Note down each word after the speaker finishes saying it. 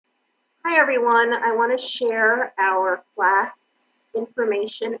Hi everyone, I want to share our class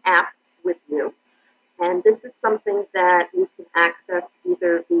information app with you. And this is something that you can access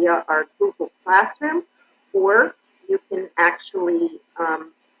either via our Google Classroom, or you can actually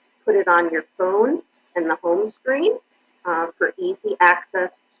put it on your phone and the home screen for easy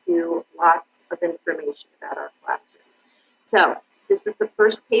access to lots of information about our classroom. So this is the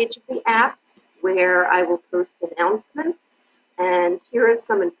first page of the app where I will post announcements. And here is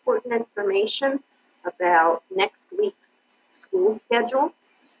some important information about next week's school schedule.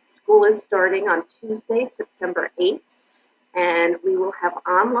 School is starting on Tuesday, September 8th, and we will have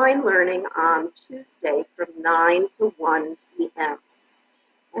online learning on Tuesday from 9 to 1 p.m.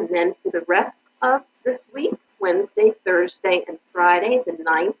 And then for the rest of this week, Wednesday, Thursday, and Friday, the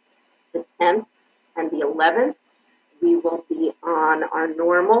 9th, the 10th, and the 11th, we will be on our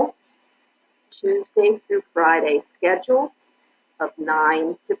normal Tuesday through Friday schedule of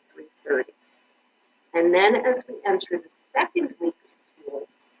 9 to 3:30. And then as we enter the second week of school,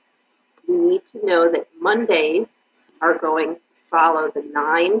 we need to know that Mondays are going to follow the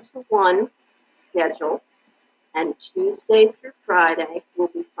 9 to 1 schedule, and Tuesday through Friday will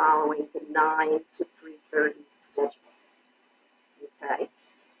be following the 9 to 3:30 schedule. Okay?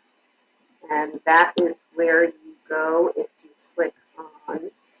 And that is where you go if you click on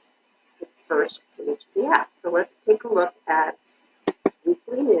the first page of the app. So let's take a look at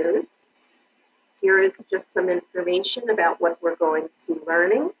weekly news. Here is just some information about what we're going to be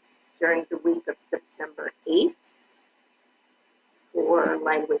learning during the week of September 8th for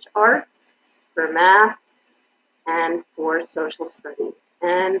language arts, for math, and for social studies.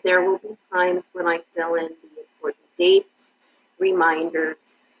 And there will be times when I fill in the important dates,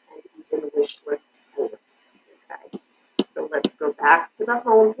 reminders, and even wish list items. Okay, so let's go back to the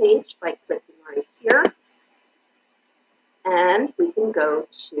home page by clicking right here. And we can go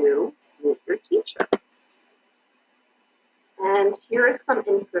to Meet Your Teacher. And here is some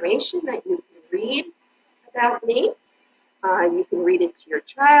information that you can read about me. You can read it to your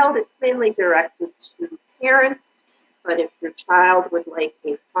child. It's mainly directed to parents, but if your child would like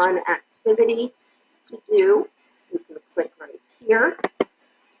a fun activity to do, you can click right here,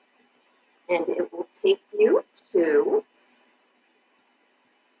 and it will take you to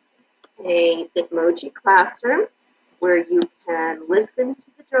a Bitmoji classroom where you can listen to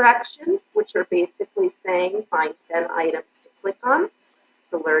the directions, which are basically saying find 10 items to click on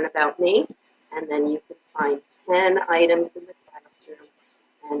to learn about me. And then you can find 10 items in the classroom,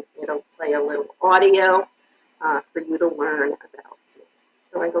 and it'll play a little audio for you to learn about me.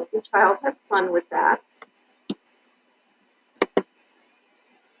 So I hope your child has fun with that. And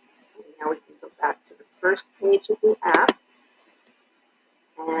now we can go back to the first page of the app.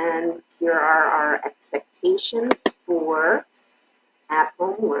 And here are our expectations for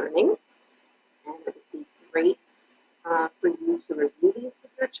at-home learning. And it would be great for you to review these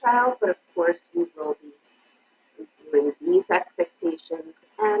with your child, but of course we will be reviewing these expectations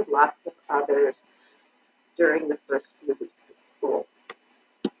and lots of others during the first few weeks of school.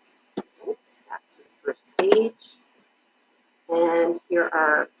 Okay, back to the first page. And here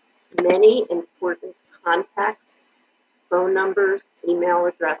are many important contact phone numbers, email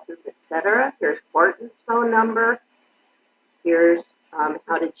addresses, etc. Here's Barton's phone number. Here's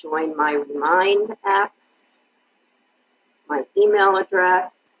how to join my Remind app. My email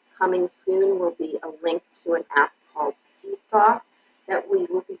address. Coming soon will be a link to an app called Seesaw that we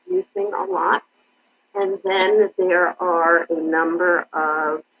will be using a lot. And then there are a number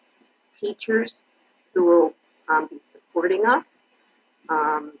of teachers who will be supporting us.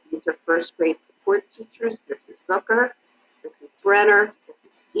 These are first grade support teachers. This is Zucker, this is Brenner, this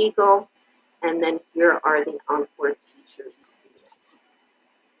is Eagle, and then here are the Encore teachers.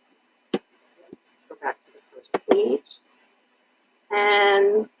 Let's go back to the first page.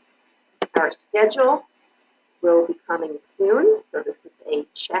 And our schedule will be coming soon. So this is a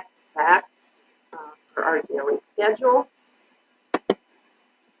check back for our daily schedule.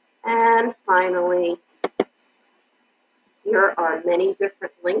 And finally, here are many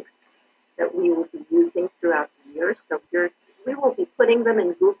different links that we will be using throughout the year. So we will be putting them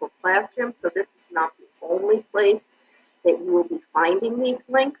in Google Classroom, so this is not the only place that you will be finding these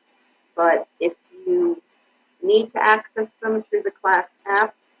links, but if you need to access them through the class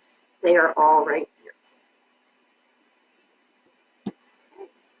app, they are all right here.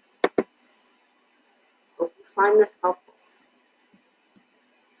 Okay. Hope you find this helpful.